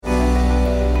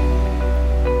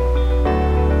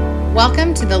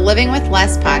Welcome to the Living with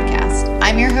Less podcast.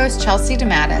 I'm your host, Chelsea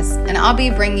DeMattis, and I'll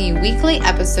be bringing you weekly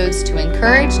episodes to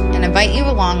encourage and invite you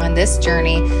along on this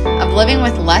journey of living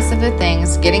with less of the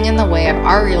things getting in the way of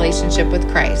our relationship with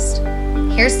Christ.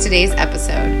 Here's today's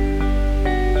episode.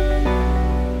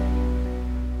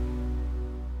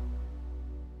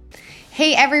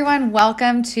 Hey everyone,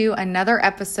 welcome to another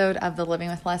episode of the Living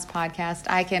with Less podcast.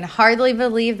 I can hardly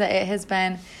believe that it has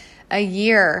been a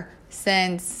year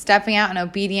since stepping out in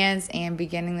obedience and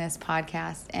beginning this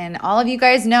podcast. And all of you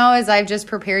guys know, as I've just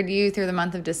prepared you through the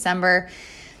month of December,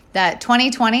 that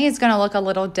 2020 is going to look a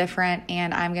little different,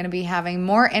 and I'm going to be having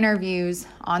more interviews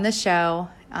on the show.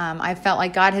 I felt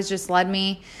like God has just led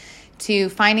me to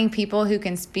finding people who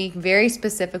can speak very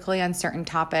specifically on certain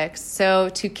topics. So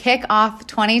to kick off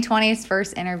 2020's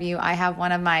first interview, I have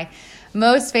one of my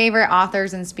most favorite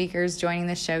authors and speakers joining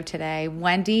the show today,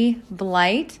 Wendy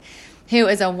Blight, who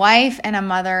is a wife and a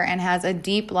mother and has a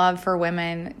deep love for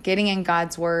women getting in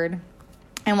God's Word.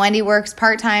 And Wendy works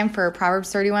part-time for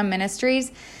Proverbs 31 Ministries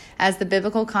as the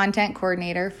biblical content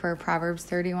coordinator for Proverbs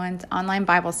 31's online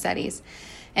Bible studies.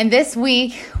 And this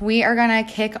week, we are going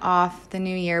to kick off the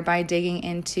new year by digging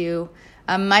into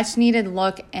a much-needed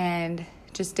look and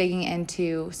just digging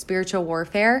into spiritual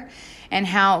warfare and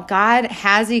how God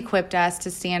has equipped us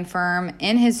to stand firm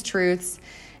in His truths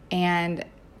and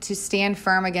to stand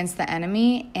firm against the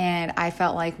enemy. And I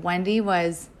felt like Wendy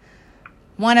was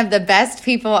one of the best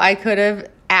people I could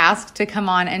have asked to come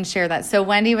on and share that. So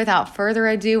Wendy, without further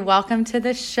ado, welcome to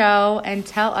the show and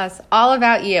tell us all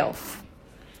about you.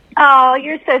 Oh,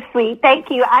 you're so sweet. Thank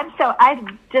you. I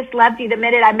just loved you the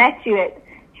minute I met you at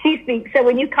She Speaks. So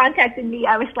when you contacted me,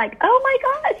 I was like, oh my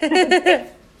gosh,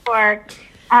 thanks for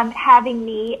having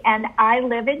me. And I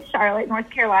live in Charlotte,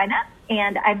 North Carolina,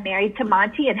 and I'm married to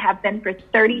Monty and have been for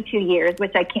 32 years,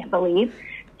 which I can't believe.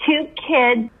 2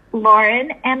 kids,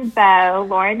 Lauren and Bo.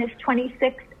 Lauren is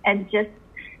 26 and just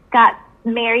got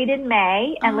married in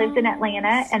May and lives in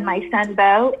Atlanta. Sweet. And my son,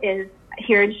 Bo, is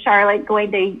here in Charlotte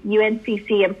going to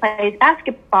UNCC and plays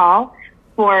basketball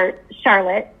for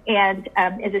Charlotte and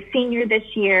is a senior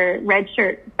this year,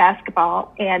 redshirt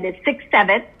basketball, and is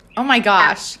 6'7". Oh my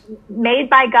gosh. Made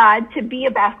by God to be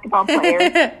a basketball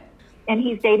player. And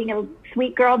he's dating a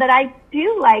sweet girl that I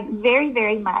do like very,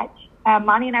 very much.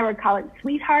 Monty and I were college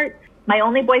sweethearts. My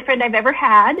only boyfriend I've ever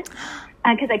had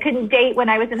because I couldn't date when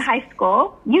I was in high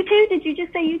school. You too? Did you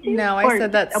just say you too? No, I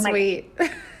said that's sweet.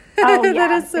 Oh, yeah.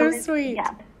 That is so sweet.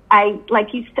 Yeah.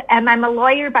 And I'm a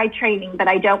lawyer by training, but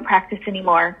I don't practice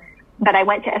anymore. But I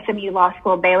went to SMU Law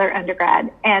School, Baylor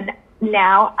undergrad, and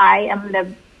now I am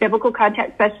the biblical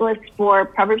content specialist for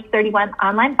Proverbs 31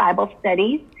 online Bible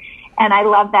studies. And I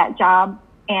love that job.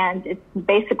 And it's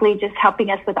basically just helping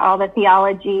us with all the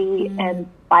theology and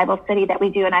Bible study that we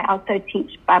do. And I also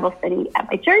teach Bible study at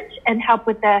my church and help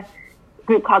with the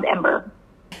group called Ember.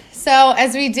 So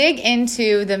as we dig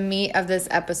into the meat of this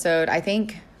episode, I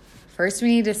think first we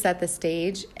need to set the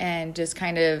stage and just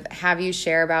kind of have you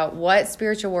share about what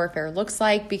spiritual warfare looks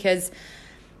like. Because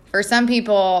for some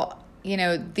people, you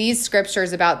know, these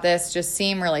scriptures about this just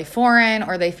seem really foreign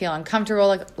or they feel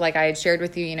uncomfortable. Like I had shared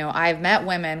with you, you know, I've met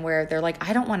women where they're like,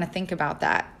 I don't want to think about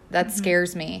that. That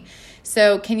scares me.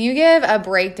 So can you give a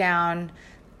breakdown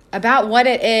about what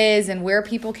it is and where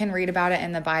people can read about it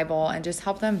in the Bible and just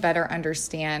help them better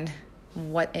understand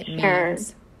what it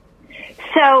means?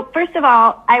 So first of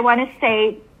all, I want to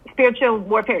say spiritual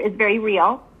warfare is very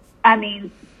real. I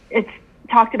mean, it's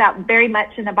talked about very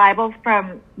much in the Bible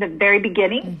from the very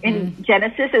beginning. In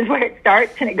Genesis is where it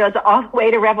starts, and it goes all the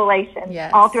way to Revelation,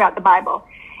 all throughout the Bible.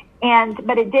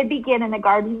 But it did begin in the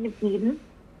Garden of Eden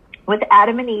with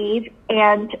Adam and Eve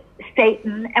and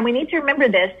Satan. And we need to remember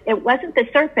this. It wasn't the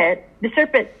serpent. The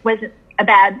serpent wasn't a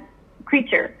bad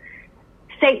creature.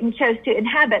 Satan chose to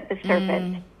inhabit the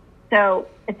serpent. So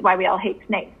it's why we all hate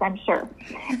snakes, I'm sure.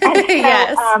 And so,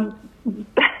 Yes.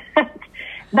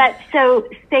 But so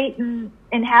Satan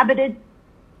inhabited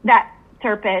that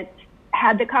serpent,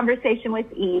 had the conversation with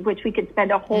Eve, which we could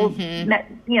spend a whole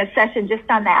session just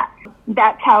on that.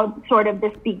 That's how sort of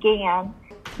this began.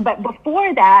 But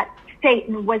before that,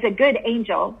 Satan was a good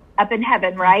angel up in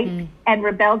heaven, right? And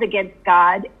rebelled against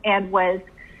God and was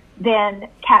then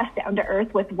cast down to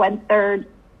earth with 1/3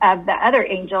 of the other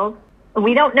angels.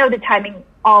 We don't know the timing,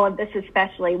 all of this,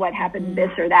 especially what happened,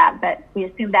 this or that, but we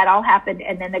assume that all happened,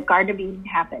 and then the Garden of Eden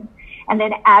happened. And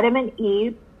then Adam and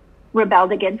Eve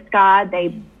rebelled against God.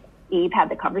 Eve had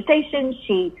the conversation.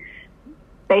 She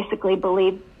basically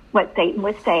believed what Satan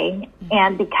was saying.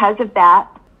 And because of that,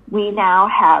 we now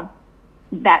have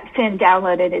that sin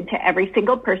downloaded into every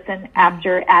single person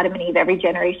after Adam and Eve, every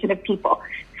generation of people.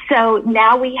 So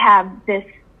now we have this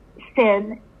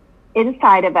sin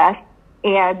inside of us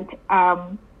and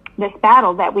this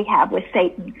battle that we have with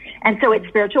Satan. And so it's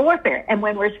spiritual warfare. And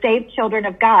when we're saved children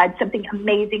of God, something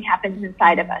amazing happens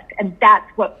inside of us. And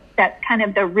that's kind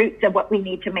of the roots of what we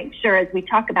need to make sure as we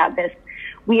talk about this.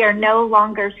 We are no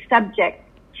longer subject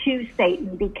to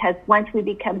Satan, because once we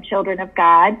become children of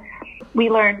God, we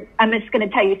learn, I'm just going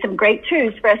to tell you some great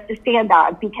truths for us to stand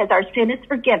on, because our sin is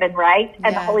forgiven, right?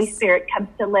 And the Holy Spirit comes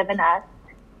to live in us.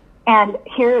 And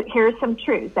here's some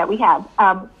truths that we have.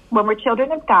 When we're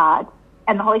children of God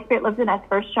and the Holy Spirit lives in us,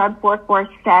 1 John 4:4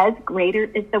 says, greater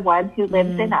is the one who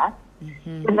lives in us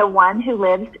than the one who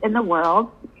lives in the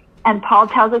world. And Paul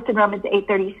tells us in Romans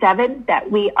 8:37 that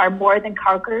we are more than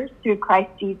conquerors through Christ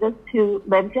Jesus who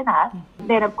lives in us.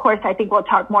 Then, of course, I think we'll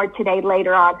talk more today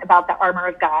later on about the armor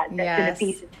of God that's in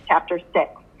Ephesians chapter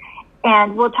 6.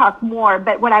 And we'll talk more.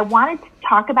 But what I wanted to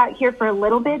talk about here for a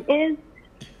little bit is,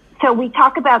 so we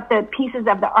talk about the pieces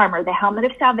of the armor: the helmet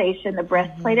of salvation, the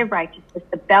breastplate of righteousness,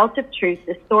 the belt of truth,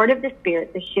 the sword of the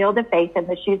Spirit, the shield of faith, and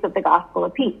the shoes of the gospel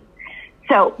of peace.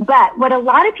 So, but what a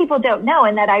lot of people don't know,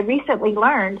 and that I recently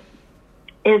learned,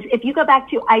 is if you go back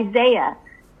to Isaiah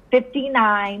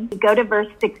 59, go to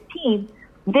verse 16,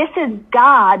 this is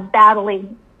God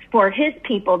battling for his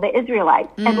people, the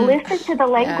Israelites. And listen to the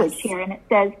language here. And it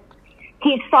says,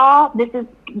 he saw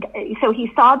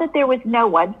that there was no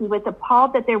one. He was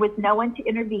appalled that there was no one to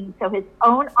intervene. So his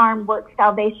own arm worked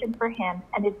salvation for him,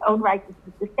 and his own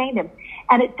righteousness sustained him.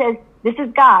 And it says, this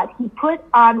is God. He put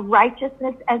on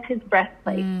righteousness as his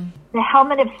breastplate, the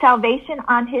helmet of salvation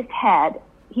on his head.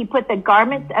 He put the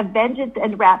garments of vengeance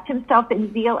and wrapped himself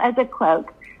in zeal as a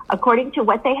cloak. According to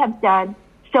what they have done,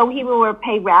 so he will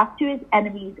repay wrath to his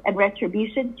enemies and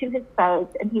retribution to his foes,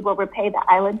 and he will repay the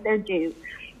islands their due.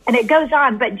 And it goes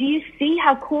on, but do you see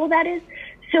how cool that is?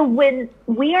 So when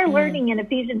we are learning in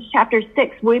Ephesians chapter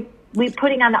 6, we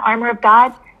putting on the armor of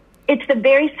God, it's the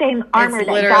very same armor it's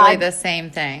that literally God, the same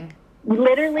thing.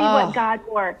 Literally what God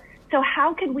wore. So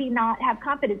how could we not have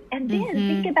confidence? And then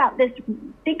think about this.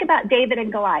 Think about David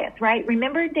and Goliath, right?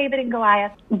 Remember David and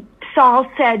Goliath? Saul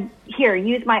said, here,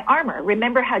 use my armor.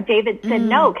 Remember how David said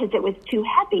no because it was too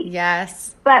heavy.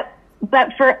 Yes. But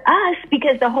for us,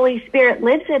 because the Holy Spirit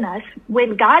lives in us,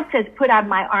 when God says, put on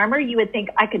my armor, you would think,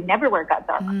 I could never wear God's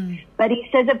armor. But he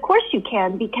says, of course you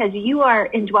can, because you are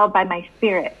indwelled by my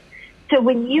Spirit. So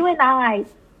when you and I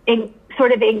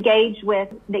sort of engage with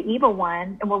the evil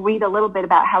one, and we'll read a little bit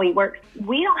about how he works,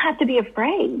 we don't have to be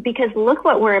afraid, because look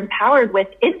what we're empowered with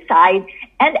inside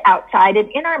and outside, and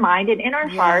in our mind and in our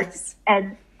hearts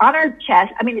and on our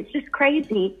chest. I mean, it's just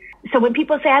crazy. So when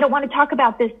people say, I don't want to talk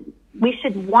about this, we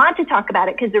should want to talk about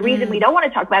it, because the reason we don't want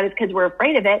to talk about it is because we're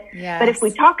afraid of it. But if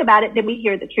we talk about it, then we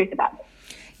hear the truth about it.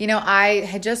 You know, I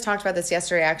had just talked about this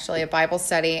yesterday, actually, at Bible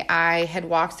study. I had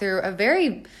walked through a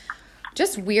very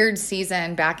just weird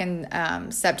season back in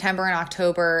September and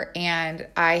October, and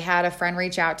I had a friend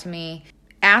reach out to me,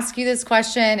 ask you this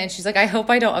question, and she's like, I hope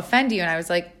I don't offend you. And I was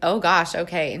like, oh gosh,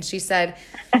 okay. And she said,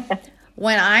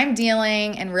 when I'm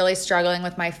dealing and really struggling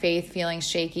with my faith, feeling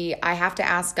shaky, I have to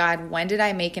ask God, when did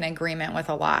I make an agreement with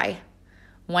a lie?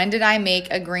 When did I make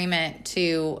agreement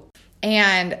to,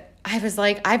 and I was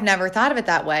like, I've never thought of it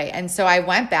that way. And so I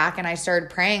went back and I started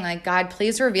praying, like, God,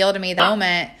 please reveal to me the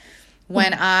moment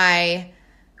when I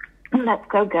that's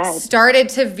so good. started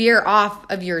to veer off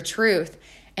of your truth.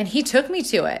 And he took me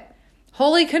to it.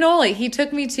 Holy cannoli. He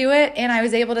took me to it, and I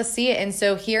was able to see it. And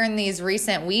so here in these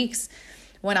recent weeks,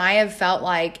 when I have felt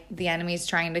like the enemy's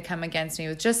trying to come against me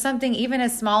with just something even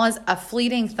as small as a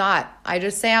fleeting thought, I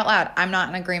just say out loud, I'm not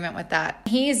in agreement with that.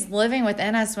 He's living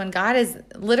within us when God is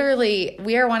literally,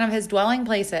 we are one of his dwelling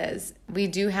places. We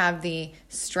do have the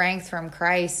strength from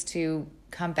Christ to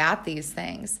combat these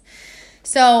things.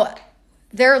 So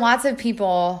there are lots of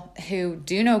people who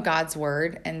do know God's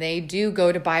word, and they do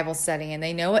go to Bible study, and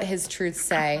they know what his truths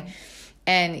say.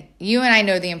 And you and I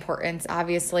know the importance,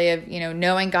 obviously, of,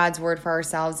 knowing God's word for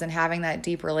ourselves and having that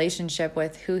deep relationship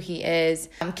with who he is.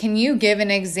 Can you give an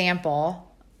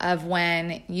example of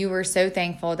when you were so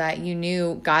thankful that you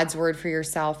knew God's word for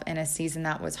yourself in a season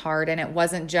that was hard, and it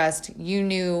wasn't just you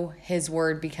knew his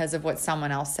word because of what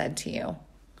someone else said to you?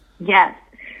 Yes.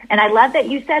 And I love that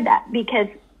you said that, because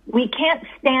we can't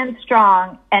stand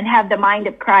strong and have the mind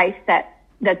of Christ that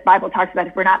the Bible talks about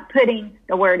if we're not putting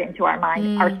the word into our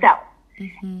mind ourselves.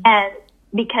 And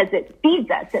because it feeds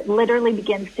us, it literally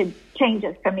begins to change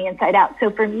us from the inside out.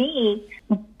 So for me,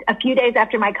 a few days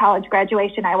after my college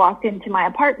graduation, I walked into my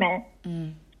apartment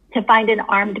to find an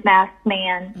armed masked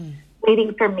man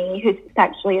waiting for me who's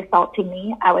sexually assaulting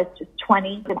me. I was just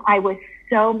 20, and I was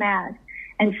so mad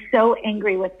and so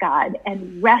angry with God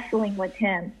and wrestling with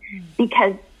him,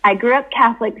 because I grew up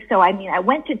Catholic, so I mean, I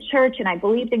went to church and I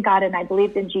believed in God and I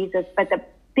believed in Jesus, but the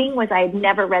thing was I had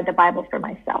never read the Bible for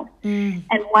myself. And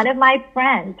one of my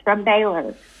friends from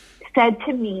Baylor said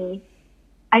to me,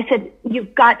 I said,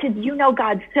 you know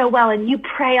God so well and you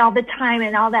pray all the time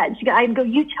and all that. I go,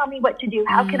 you tell me what to do.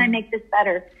 How can I make this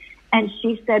better? And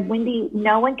she said, Wendy,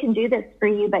 no one can do this for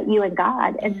you but you and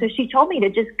God. And so she told me to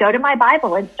just go to my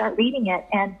Bible and start reading it.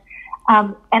 And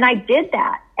I did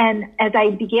that. And as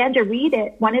I began to read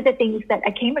it, one of the things that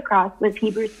I came across was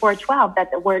Hebrews 4:12,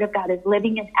 that the word of God is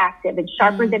living and active and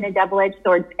sharper than a double-edged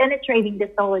sword, penetrating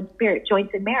the soul and spirit,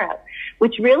 joints and marrow,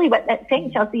 which really what that's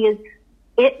saying, Chelsea, is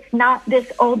it's not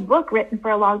this old book written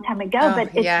for a long time ago, but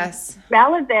it's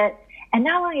relevant. And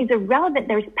not only is it relevant,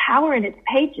 there's power in its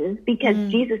pages because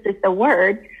Jesus is the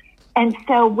word. And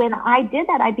so when I did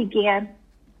that, I began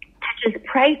to just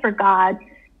pray for God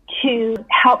to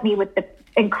help me with the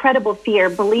incredible fear,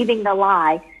 believing the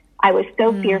lie. I was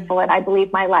so fearful and I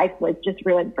believed my life was just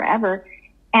ruined forever.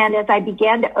 And as I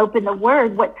began to open the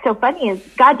word, what's so funny is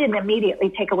God didn't immediately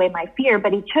take away my fear,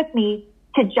 but he took me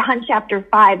to John chapter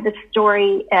 5, the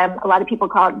story, a lot of people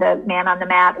call it the man on the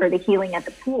mat or the healing at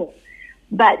the pool.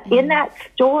 But in that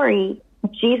story,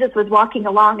 Jesus was walking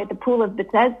along at the pool of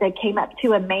Bethesda, came up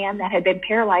to a man that had been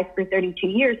paralyzed for 32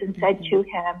 years and said to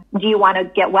him, do you want to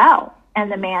get well?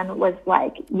 And the man was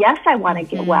like, yes, I want to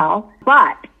get well,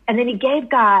 but, and then he gave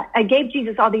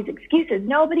Jesus all these excuses.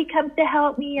 Nobody comes to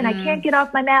help me and I can't get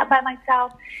off my mat by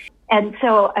myself. And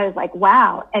so I was like,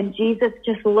 wow. And Jesus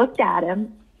just looked at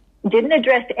him, didn't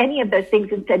address any of those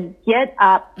things and said, get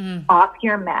up off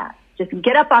your mat. Just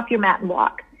get up off your mat and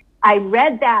walk. I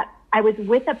read that. I was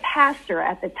with a pastor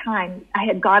at the time. I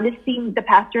had gone to see the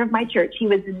pastor of my church. He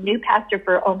was a new pastor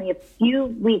for only a few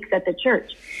weeks at the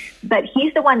church, but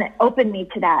he's the one that opened me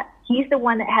to that. He's the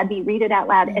one that had me read it out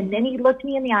loud. And then he looked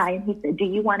me in the eye and he said, do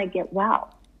you want to get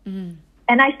well? And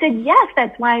I said, yes,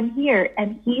 that's why I'm here.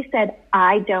 And he said,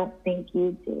 I don't think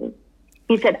you do.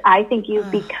 He said, I think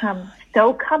you've become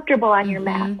so comfortable on your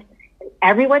mat.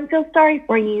 Everyone feels sorry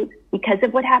for you because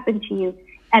of what happened to you.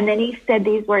 And then he said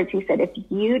these words. He said, if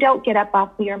you don't get up off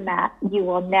your mat, you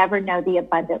will never know the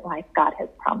abundant life God has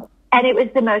promised. And it was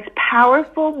the most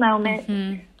powerful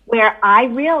moment where I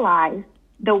realized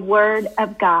the word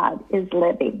of God is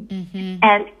living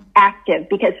and active.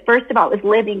 Because first of all, it was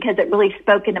living because it really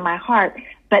spoke into my heart.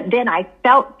 But then I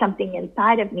felt something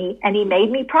inside of me, and he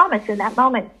made me promise in that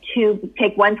moment to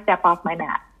take one step off my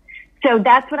mat. So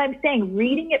that's what I'm saying.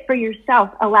 Reading it for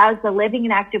yourself allows the living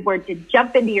and active word to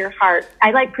jump into your heart. I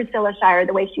like Priscilla Shirer,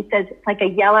 the way she says it's like a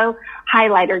yellow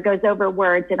highlighter goes over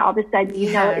words, and all of a sudden,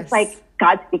 you know, it's like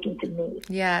God speaking to me.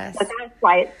 Yes. So that's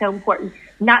why it's so important,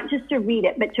 not just to read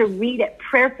it, but to read it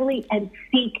prayerfully and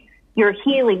seek your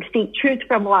healing, seek truth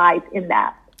from lies in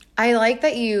that. I like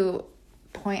that you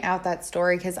point out that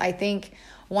story, because I think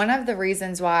one of the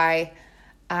reasons why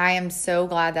I am so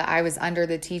glad that I was under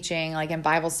the teaching, like in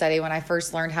Bible study, when I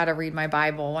first learned how to read my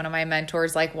Bible, one of my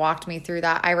mentors like walked me through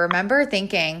that. I remember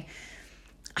thinking,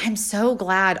 I'm so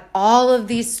glad all of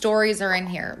these stories are in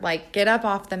here. Like, get up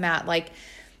off the mat. Like,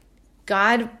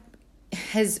 God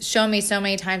has shown me so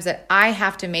many times that I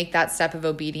have to make that step of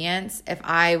obedience if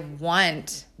I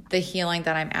want the healing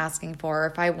that I'm asking for,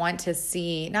 if I want to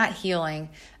see, not healing,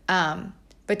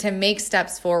 but to make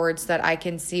steps forward so that I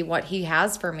can see what he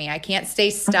has for me. I can't stay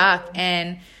stuck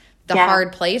in the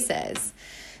hard places.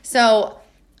 So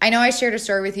I know I shared a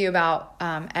story with you about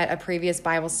at a previous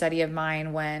Bible study of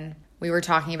mine when we were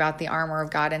talking about the armor of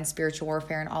God and spiritual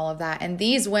warfare and all of that. And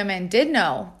these women did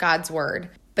know God's word,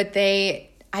 but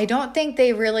I don't think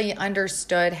they really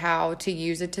understood how to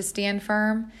use it to stand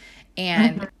firm.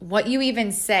 And what you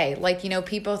even say, like, you know,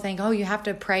 people think, oh, you have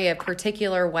to pray a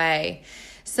particular way.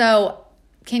 So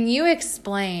can you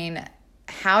explain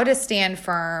how to stand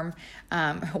firm,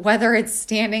 whether it's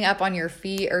standing up on your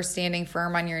feet or standing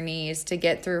firm on your knees to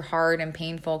get through hard and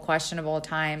painful, questionable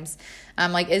times?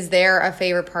 Like, is there a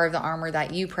favorite part of the armor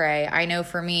that you pray? I know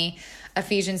for me,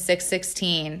 Ephesians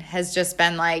 6:16 has just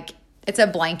been like, it's a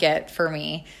blanket for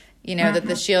me, you know, that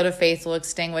the shield of faith will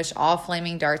extinguish all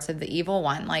flaming darts of the evil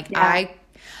one. Like, I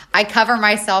cover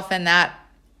myself in that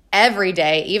every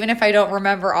day, even if I don't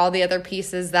remember all the other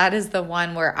pieces. That is the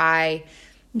one where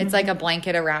it's like a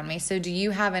blanket around me. So do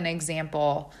you have an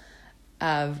example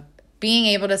of being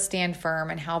able to stand firm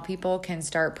and how people can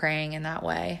start praying in that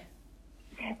way?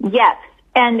 Yes.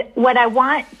 And what I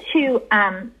want to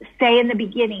say in the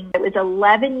beginning, it was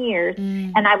 11 years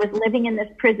and I was living in this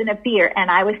prison of fear,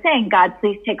 and I was saying, God,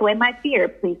 please take away my fear.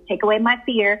 Please take away my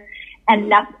fear.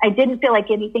 And I didn't feel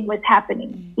like anything was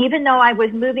happening. Even though I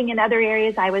was moving in other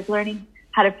areas, I was learning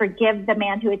how to forgive the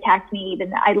man who attacked me.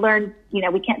 Even I learned,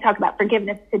 we can't talk about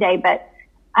forgiveness today, but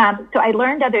so I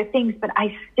learned other things, but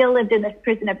I still lived in this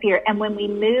prison of fear. And when we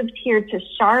moved here to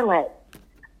Charlotte,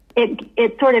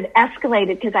 it sort of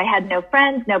escalated because I had no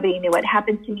friends. Nobody knew what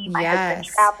happened to me. My husband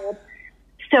traveled.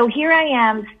 So here I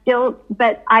am still,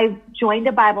 but I joined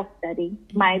a Bible study,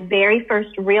 my very first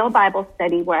real Bible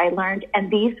study, where I learned,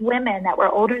 and these women that were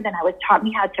older than I was taught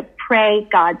me how to pray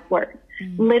God's word,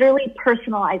 literally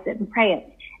personalize it and pray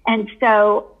it. And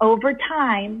so over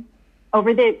time,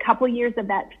 over the couple years of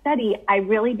that study, I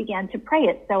really began to pray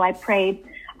it. So I prayed,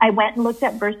 I went and looked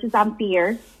at verses on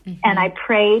fear, and I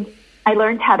prayed. I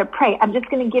learned how to pray. I'm just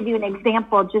going to give you an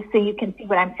example just so you can see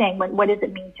what I'm saying. What does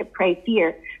it mean to pray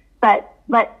fear? But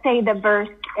let's say the verse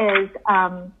is,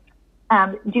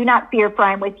 do not fear, for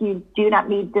I am with you. Do not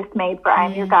be dismayed, for I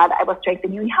am your God. I will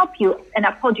strengthen you and help you and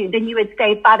uphold you. Then you would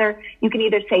say, Father, you can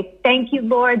either say, thank you,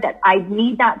 Lord, that I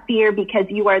need not fear because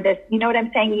you are this. You know what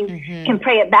I'm saying? You can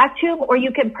pray it back to him, or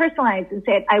you can personalize and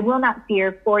say, I will not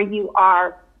fear, for you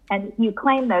are, and you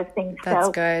claim those things. That's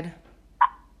good.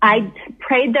 I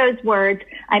prayed those words.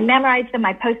 I memorized them.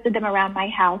 I posted them around my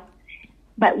house.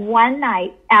 But one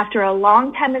night, after a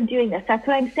long time of doing this, that's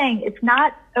what I'm saying. It's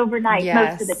not overnight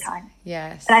most of the time.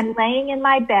 Yes. But I'm laying in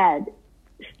my bed,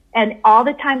 and all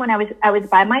the time when I was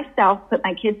by myself, put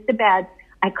my kids to bed,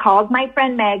 I called my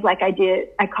friend Meg like I did.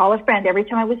 I call a friend every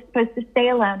time I was supposed to stay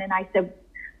alone, and I said,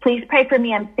 please pray for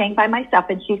me. I'm staying by myself.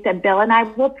 And she said, Bill and I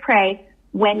will pray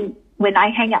when I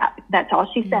hang up. That's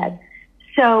all she said.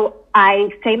 So I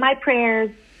say my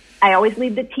prayers. I always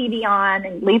leave the TV on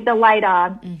and leave the light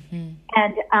on.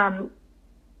 And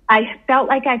I felt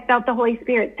like I felt the Holy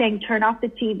Spirit saying, turn off the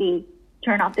TV,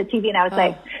 turn off the TV. And I was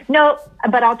like, no,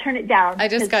 but I'll turn it down. I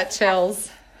just got chills.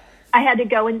 I had to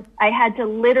go and I had to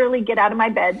literally get out of my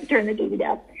bed and turn the TV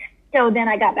down. So then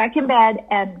I got back in bed,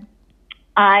 and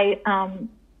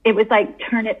it was like,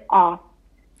 turn it off.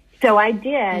 So I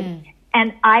did.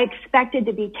 And I expected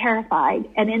to be terrified.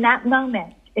 And in that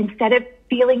moment, instead of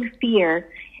feeling fear,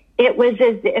 it was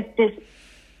as if this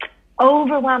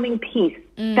overwhelming peace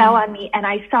fell on me, and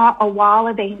I saw a wall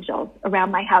of angels around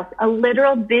my house, a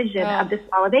literal vision of this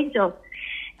wall of angels.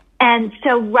 And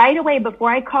so right away,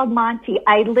 before I called Monty,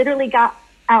 I literally got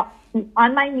out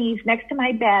on my knees next to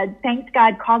my bed, thanked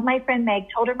God, called my friend Meg,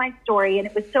 told her my story, and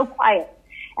it was so quiet.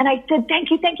 And I said, thank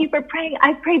you for praying.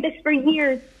 I've prayed this for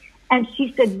years. And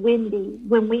she said, Wendy,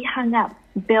 when we hung up,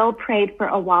 Bill prayed for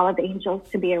a wall of angels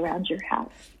to be around your house.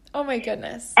 Oh my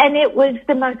goodness. And it was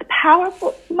the most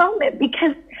powerful moment,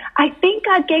 because I think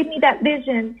God gave me that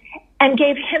vision and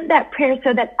gave him that prayer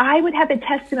so that I would have a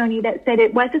testimony that said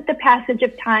it wasn't the passage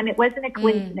of time. It wasn't a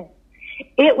coincidence.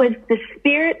 It was the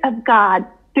Spirit of God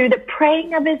through the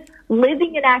praying of his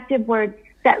living and active word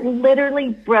that literally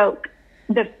broke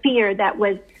the fear that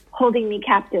was holding me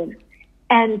captive.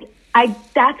 And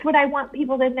that's what I want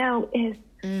people to know is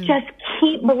just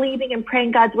keep believing and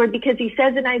praying God's word, because he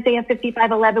says in Isaiah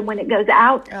 55:11, when it goes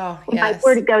out, when my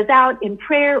word goes out in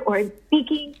prayer or in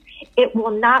speaking, it will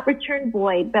not return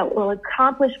void, but will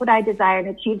accomplish what I desire and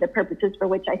achieve the purposes for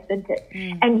which I sent it.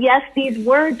 And yes, these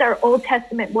words are Old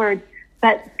Testament words,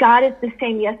 but God is the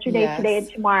same yesterday, today, and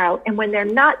tomorrow. And when they're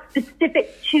not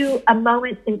specific to a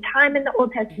moment in time in the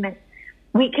Old Testament,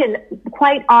 we can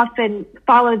quite often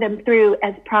follow them through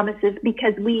as promises,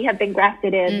 because we have been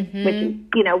grafted in, which is,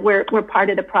 we're part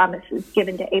of the promises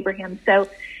given to Abraham. So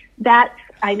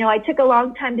I know I took a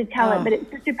long time to tell it, but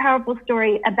it's such a powerful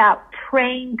story about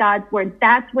praying God's word.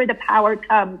 That's where the power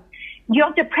comes. You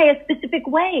don't have to pray a specific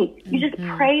way. You just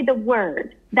pray the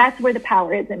word. That's where the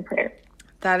power is in prayer.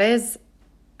 That is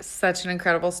such an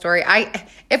incredible story.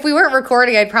 If we weren't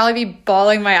recording, I'd probably be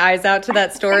bawling my eyes out to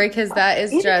that story, because that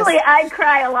is usually I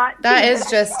cry a lot. That is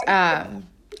just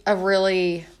a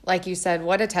really, like you said,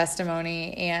 what a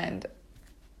testimony, and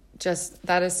just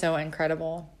that is so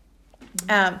incredible.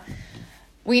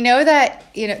 We know that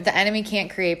the enemy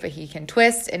can't create, but he can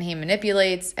twist, and he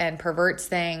manipulates and perverts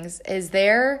things. Is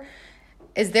there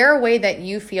a way that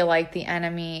you feel like the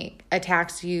enemy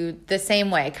attacks you the same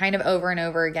way, kind of over and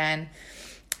over again?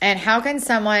 And how can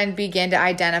someone begin to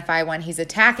identify when he's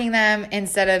attacking them,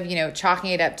 instead of,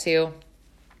 chalking it up to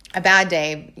a bad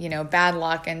day, bad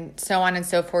luck, and so on and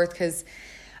so forth? Because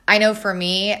I know for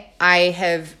me, I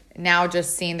have now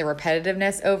just seen the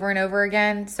repetitiveness over and over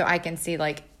again. So I can see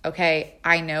okay,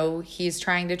 I know he's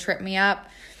trying to trip me up.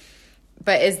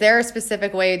 But is there a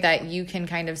specific way that you can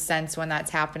kind of sense when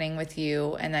that's happening with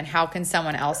you? And then how can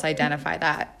someone else identify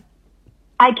that?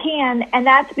 I can, and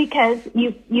that's because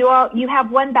you have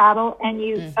one battle and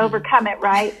you overcome it,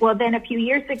 right? Well, then a few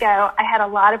years ago, I had a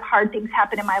lot of hard things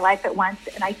happen in my life at once,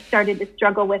 and I started to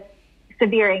struggle with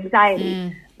severe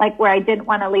anxiety, like where I didn't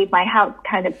want to leave my house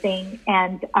kind of thing.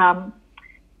 And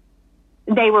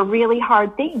they were really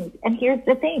hard things. And here's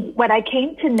the thing. What I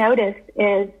came to notice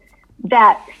is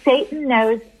that Satan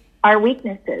knows our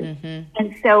weaknesses.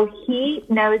 And so he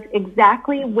knows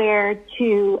exactly where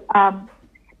to,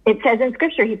 it says in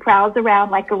scripture, he prowls around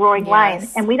like a roaring lion.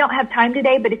 And we don't have time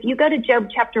today, but if you go to Job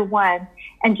chapter 1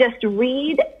 and just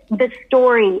read the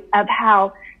story of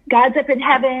how God's up in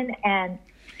heaven and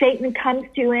Satan comes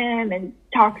to him and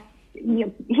talks,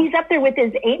 he's up there with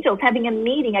his angels having a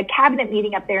meeting, a cabinet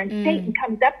meeting up there, and Satan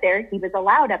comes up there. He was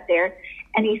allowed up there,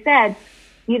 and he said,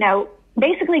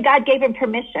 basically God gave him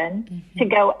permission to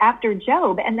go after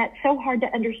Job, and that's so hard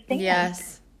to understand.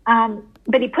 Yes.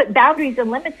 But he put boundaries and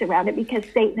limits around it because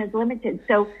Satan is limited.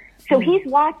 So he's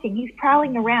watching, he's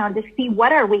prowling around to see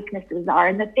what our weaknesses are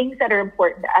and the things that are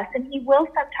important to us, and he will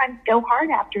sometimes go hard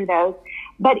after those.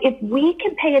 But if we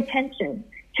can pay attention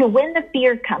to when the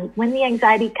fear comes, when the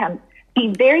anxiety comes,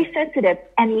 be very sensitive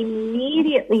and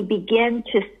immediately begin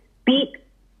to speak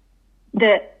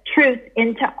the truth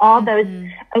into all those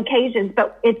occasions.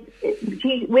 But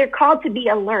we're called to be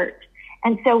alert.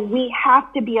 And so we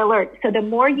have to be alert. So the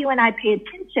more you and I pay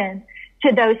attention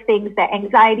to those things, the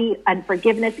anxiety,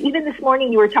 unforgiveness, even this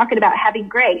morning you were talking about having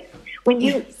grace.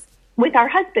 With our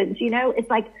husbands, it's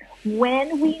like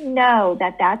when we know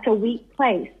that that's a weak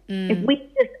place, if we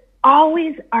just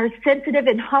always are sensitive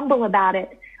and humble about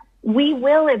it, we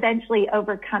will eventually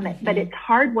overcome it. But it's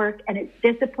hard work and it's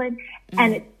discipline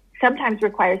and it sometimes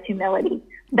requires humility.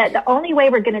 But the only way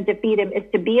we're going to defeat him is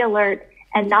to be alert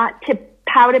and not to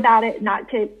pout about it, not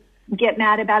to get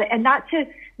mad about it, and not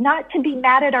to be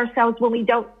mad at ourselves when we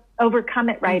don't overcome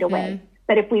it right away.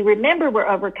 But if we remember we're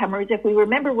overcomers, if we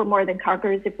remember we're more than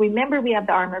conquerors, if we remember we have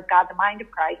the armor of God, the mind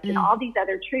of Christ, and all these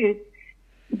other truths,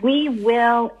 we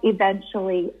will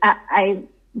eventually,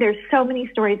 there's so many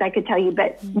stories I could tell you,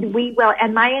 but we will.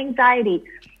 And my anxiety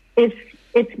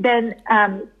it's been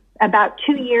about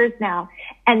 2 years now,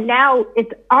 and now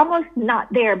it's almost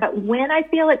not there. But when I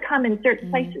feel it come in certain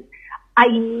places, I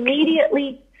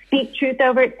immediately speak truth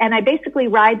over it, and I basically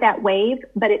ride that wave.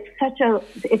 But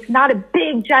it's not a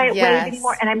big giant wave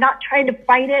anymore, and I'm not trying to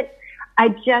fight it. I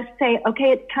just say,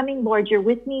 okay, it's coming, Lord, you're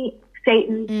with me.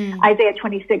 Satan, Isaiah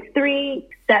 26:3.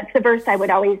 That's the verse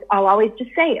I'll always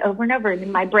just say over and over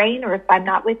in my brain, or if I'm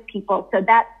not with people. So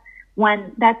that's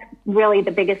really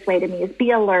the biggest way to me, is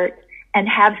be alert and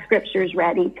have scriptures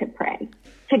ready to pray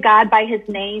to God by his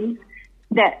name,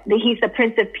 that he's the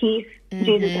Prince of Peace.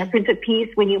 Jesus, our Prince of Peace.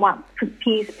 When you want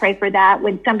peace, pray for that.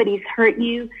 When somebody's hurt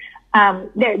you,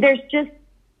 there's just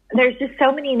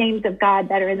so many names of God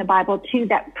that are in the Bible too,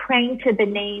 that praying to the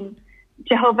name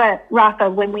Jehovah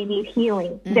Rapha when we need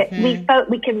healing, that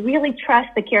we can really trust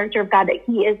the character of God, that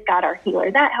he is God, our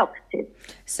healer. That helps too.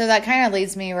 So that kind of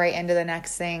leads me right into the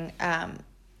next thing.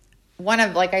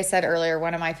 Like I said earlier,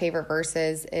 one of my favorite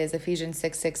verses is Ephesians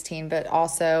 6:16, but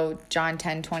also John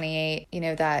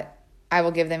 10:28, that I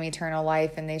will give them eternal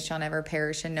life and they shall never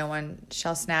perish and no one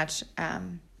shall snatch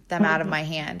them out of my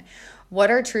hand. What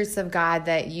are truths of God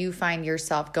that you find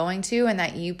yourself going to and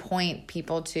that you point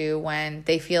people to when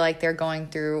they feel like they're going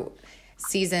through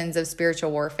seasons of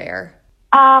spiritual warfare?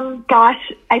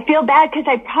 Gosh, I feel bad because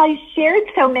I probably shared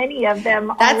so many of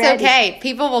them already. That's okay.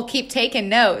 People will keep taking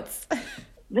notes.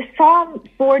 The Psalm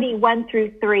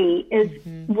 41-3 is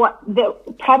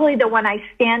probably the one I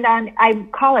stand on. I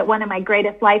call it one of my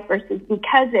greatest life verses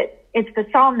because it's the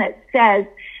Psalm that says,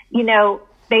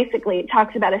 basically it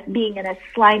talks about us being in a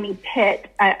slimy pit.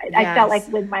 I felt like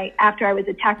after I was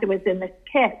attacked, I was in this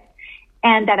pit,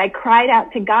 and that I cried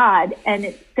out to God, and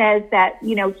it says that,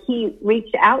 he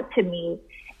reached out to me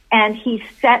and he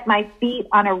set my feet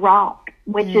on a rock,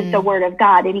 which is the word of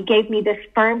God. And he gave me this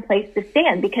firm place to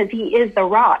stand because he is the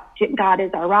rock. God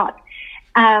is our rock.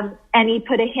 And he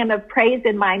put a hymn of praise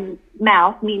in my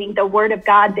mouth, meaning the word of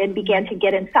God then began to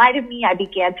get inside of me. I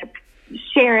began to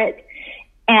share it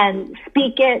and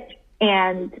speak it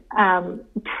and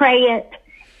pray it.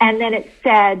 And then it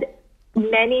said,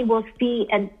 many will see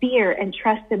and fear and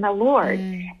trust in the Lord.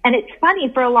 And it's funny,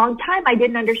 for a long time, I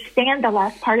didn't understand the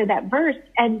last part of that verse.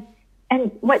 And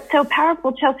what's so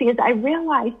powerful, Chelsea, is I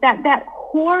realized that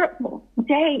horrible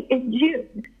day in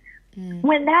June,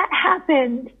 when that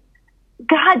happened,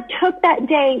 God took that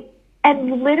day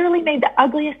and literally made the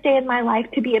ugliest day in my life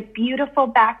to be a beautiful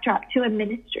backdrop to a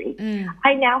ministry.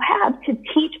 I now have to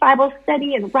teach Bible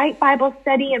study and write Bible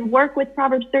study and work with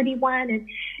Proverbs 31 and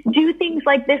do things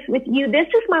like this with you. This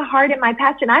is my heart and my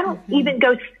passion. I don't even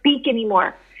go speak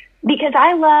anymore because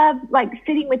I love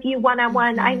sitting with you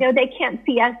one-on-one. I know they can't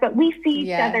see us, but we see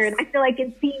each other. And I feel like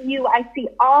in seeing you, I see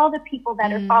all the people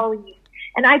that are following you.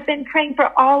 And I've been praying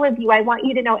for all of you. I want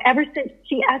you to know ever since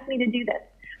she asked me to do this.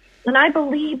 And I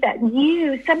believe that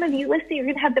some of you listening, are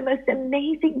going to have the most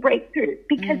amazing breakthrough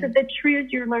because of the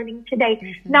truths you're learning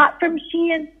today. Not from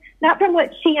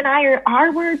what she and I are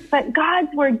our words, but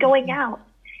God's word going out.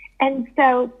 And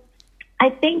so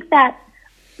I think that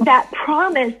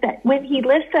promise that when he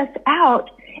lifts us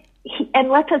out and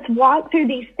lets us walk through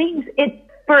these things, it's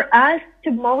for us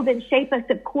to mold and shape us,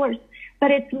 of course,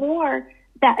 but it's more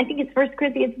that I think it's 1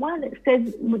 Corinthians 1 that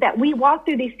says that we walk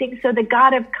through these things so the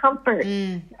God of comfort,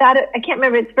 I can't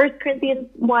remember, it's 1 Corinthians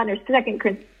 1 or 2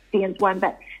 Corinthians 1,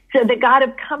 but so the God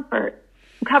of comfort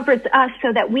comforts us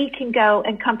so that we can go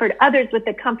and comfort others with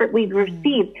the comfort we've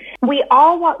received. We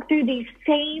all walk through these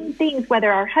same things,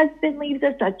 whether our husband leaves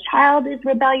us, a child is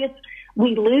rebellious,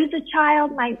 we lose a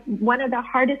child. One of the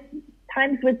hardest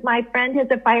times with my friend has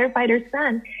a firefighter's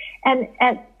son, and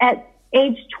at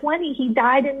age 20, he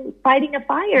died in fighting a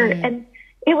fire, and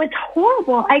it was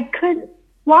horrible.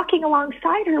 Walking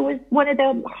alongside her was one of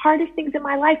the hardest things in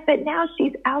my life, but now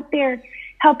she's out there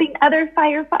helping other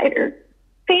firefighter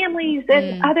families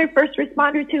and other first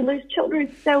responders who lose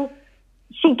children. So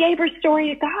she gave her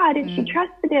story to God, and she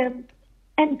trusted him.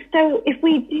 And so if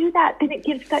we do that, then it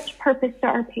gives such purpose to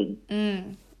our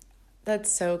pain. That's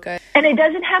so good. And it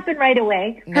doesn't happen right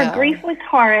away. Her grief was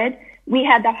horrid. We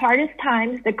had the hardest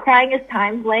times, the cryingest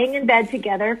times, laying in bed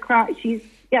together.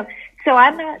 So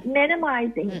I'm not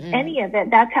minimizing any of it.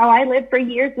 That's how I lived for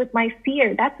years with my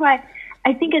fear. That's why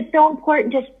I think it's so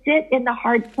important to sit in the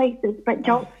hard places, but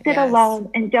don't sit alone,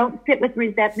 and don't sit with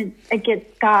resentment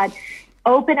against God.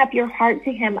 Open up your heart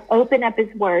to him. Open up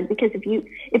his word. Because if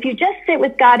you just sit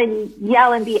with God and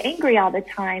yell and be angry all the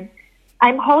time,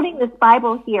 I'm holding this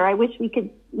Bible here. I wish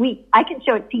I can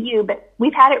show it to you, but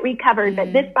we've had it recovered.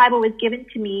 But this Bible was given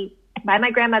to me by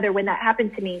my grandmother when that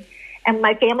happened to me. And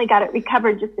my family got it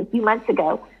recovered just a few months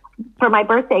ago for my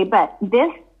birthday. But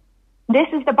this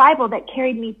is the Bible that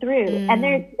carried me through. And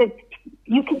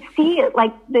you can see it,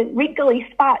 like the wrinkly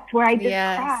spots where I just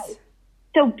cried.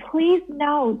 So please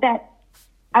know that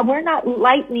we're not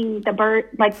lightening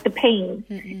the pain.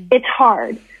 It's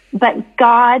hard, but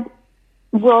God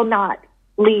will not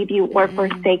leave you or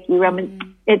forsake you.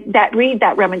 Read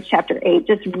that Romans chapter 8.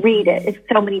 Just read it. It's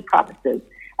so many promises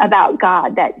about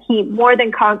God, that he more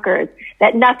than conquers,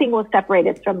 that nothing will separate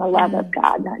us from the love of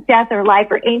God, not death or life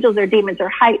or angels or demons or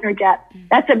height or depth.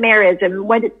 That's a merism.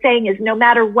 What it's saying is no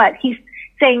matter what, he's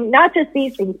saying not just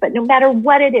these things, but no matter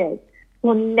what it is,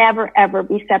 we'll never, ever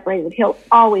be separated. He'll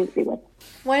always be with us.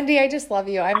 Wendy, I just love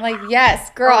you. I'm like,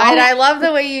 yes, girl. And I love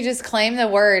the way you just claim the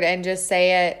word and just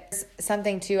say it.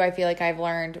 Something, too, I feel like I've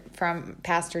learned from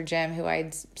Pastor Jim, who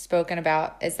I'd spoken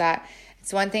about, is that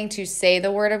it's one thing to say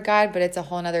the word of God, but it's a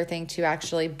whole other thing to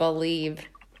actually believe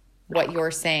what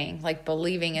you're saying, like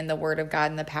believing in the word of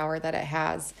God and the power that it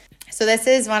has. So this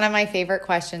is one of my favorite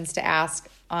questions to ask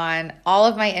on all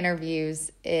of my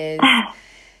interviews is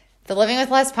the Living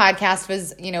with Less podcast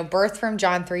was, birthed from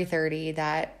John 3:30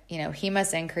 that, he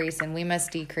must increase and we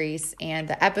must decrease. And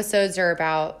the episodes are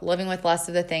about living with less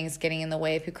of the things getting in the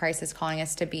way of who Christ is calling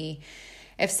us to be.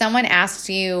 If someone asks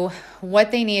you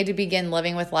what they need to begin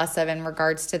living with less of in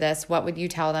regards to this, what would you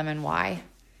tell them and why?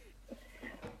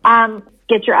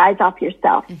 Get your eyes off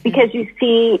yourself, because you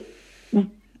see,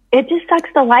 it just sucks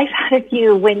the life out of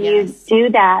you when you do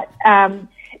that.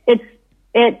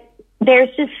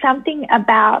 There's just something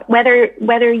about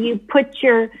whether you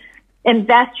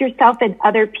invest yourself in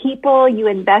other people, you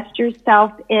invest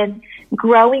yourself in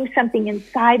growing something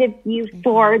inside of you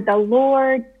for the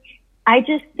Lord. I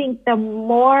just think the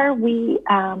more we,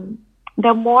 I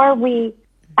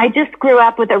just grew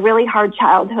up with a really hard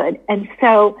childhood. And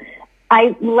so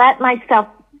I let that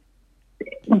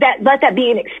be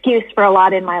an excuse for a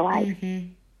lot in my life.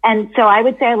 And so I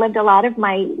would say I lived a lot of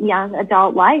my young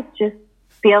adult life just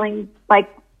feeling like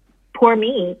poor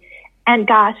me. And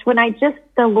gosh, when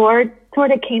the Lord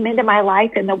sort of came into my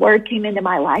life and the word came into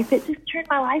my life, it just turned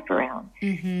my life around.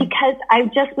 Because I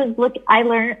just lived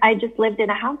in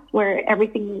a house where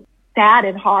everything was sad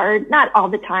and hard, not all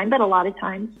the time, but a lot of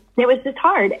times it was just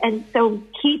hard. And so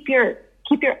keep your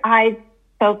eyes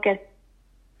focused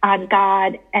on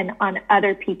God and on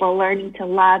other people, learning to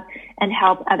love and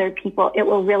help other people. It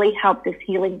will really help this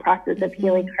healing process of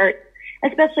healing hurt,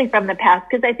 especially from the past,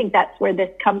 because I think that's where this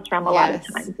comes from a lot of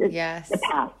times, is the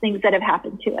past, things that have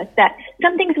happened to us, that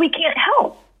some things we can't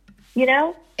help,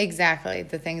 Exactly.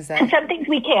 The things that... And some things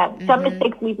we can, some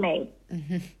mistakes we've made.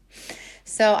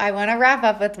 So I want to wrap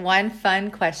up with one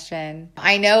fun question.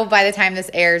 I know by the time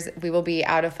this airs, we will be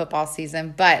out of football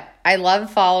season, but I love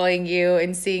following you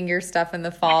and seeing your stuff in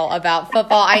the fall about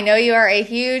football. I know you are a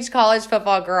huge college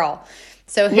football girl.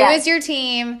 So who is your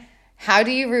team? How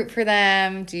do you root for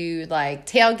them? Do you like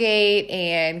tailgate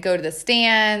and go to the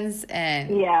stands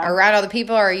and around all the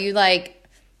people? Or are you like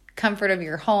comfort of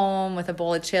your home with a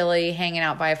bowl of chili hanging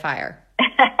out by a fire?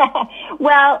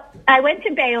 Well, I went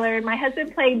to Baylor. My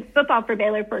husband played football for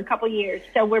Baylor for a couple years.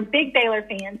 So we're big Baylor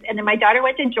fans. And then my daughter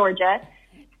went to Georgia.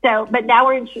 So, but now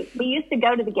we used to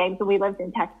go to the games when we lived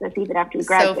in Texas even after we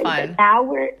graduated. So fun. But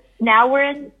now we're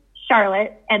in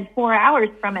Charlotte and 4 hours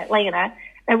from Atlanta.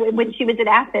 And when she was in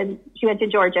Athens, she went to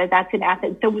Georgia. That's in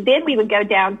Athens. So then we would go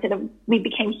down we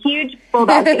became huge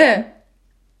Bulldog fans,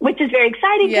 which is very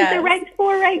exciting because they're ranked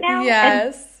 4 right now.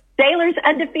 Yes. And Baylor's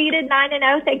undefeated,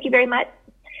 9-0. Thank you very much.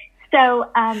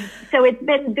 So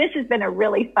this has been a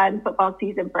really fun football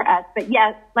season for us. But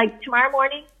yes, like tomorrow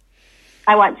morning,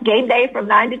 I watch Game Day from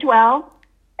 9 to 12.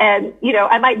 And,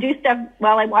 I might do stuff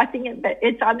while I'm watching it, but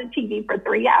it's on the TV for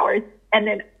 3 hours. And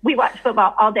then we watch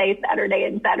football all day, Saturday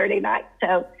and Saturday night.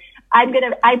 So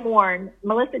I mourn.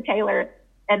 Melissa Taylor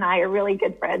and I are really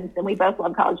good friends, and we both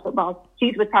love college football.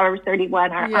 She's with Proverbs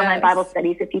 31, our online Bible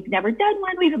studies. If you've never done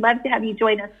one, we would love to have you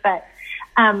join us. But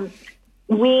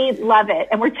we love it,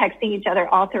 and we're texting each other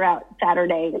all throughout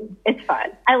Saturday. It's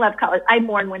fun. I love college. I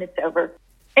mourn when it's over.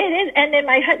 It is, and then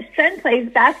my son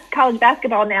plays college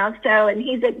basketball now, and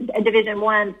he's at a Division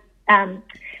I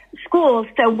school.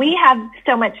 So we have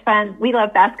so much fun. We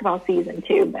love basketball season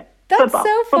too, but that's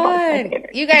so fun.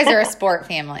 You guys are a sport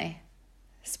family.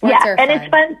 Sports are fun. And it's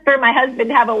fun for my husband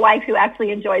to have a wife who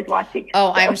actually enjoys watching it.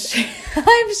 Oh, I'm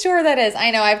sure that is.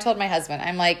 I know. I've told my husband.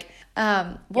 I'm like,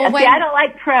 I don't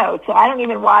like pro, so I don't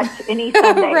even watch any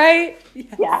Sunday. Right?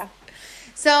 Yes. Yeah.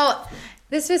 So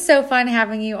this was so fun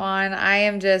having you on.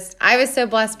 I was so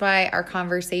blessed by our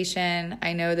conversation.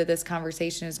 I know that this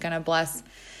conversation is going to bless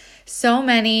so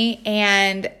many.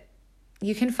 And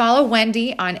you can follow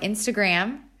Wendy on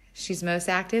Instagram. She's most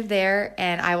active there.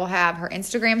 And I will have her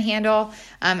Instagram handle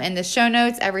in the show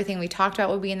notes. Everything we talked about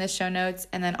will be in the show notes.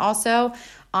 And then also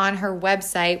on her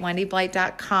website,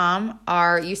 wendyblight.com,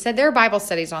 you said there are Bible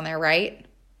studies on there, right?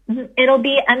 It'll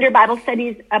be under Bible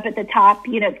studies up at the top.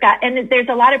 And there's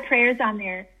a lot of prayers on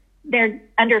there. They're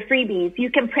under freebies.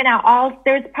 You can print out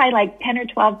there's probably like 10 or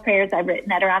 12 prayers I've written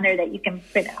that are on there that you can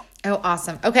print out. Oh,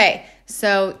 awesome. Okay.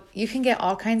 So you can get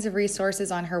all kinds of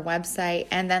resources on her website.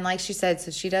 And then like she said,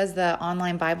 so she does the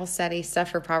online Bible study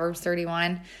stuff for Proverbs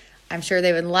 31. I'm sure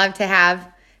they would love to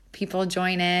have people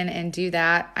join in and do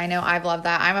that. I know I've loved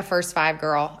that. I'm a First 5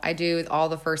 girl. I do all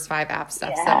the First 5 app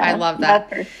stuff. So I love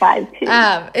that. First 5 too.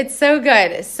 It's so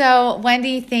good. So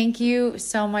Wendy, thank you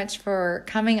so much for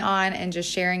coming on and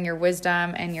just sharing your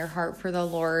wisdom and your heart for the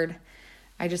Lord.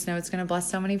 I just know it's going to bless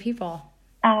so many people.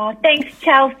 Thanks,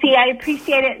 Chelsea. I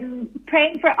appreciate it. And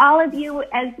praying for all of you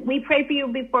as we pray for you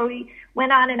before we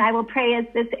went on, and I will pray as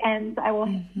this ends. I will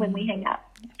when we hang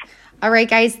up. All right,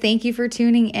 guys, thank you for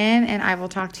tuning in, and I will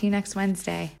talk to you next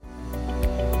Wednesday.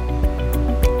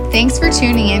 Thanks for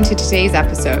tuning in to today's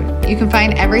episode. You can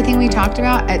find everything we talked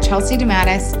about at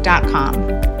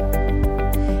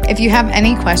chelseadematis.com. If you have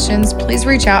any questions, please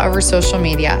reach out over social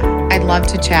media. I'd love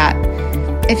to chat.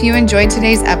 If you enjoyed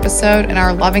today's episode and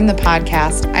are loving the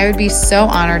podcast, I would be so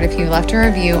honored if you left a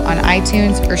review on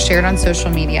iTunes or shared on social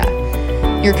media.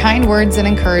 Your kind words and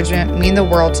encouragement mean the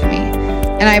world to me,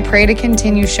 and I pray to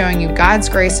continue showing you God's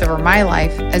grace over my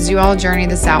life as you all journey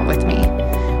this out with me.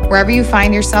 Wherever you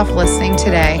find yourself listening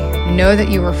today, know that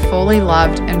you are fully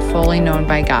loved and fully known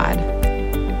by God.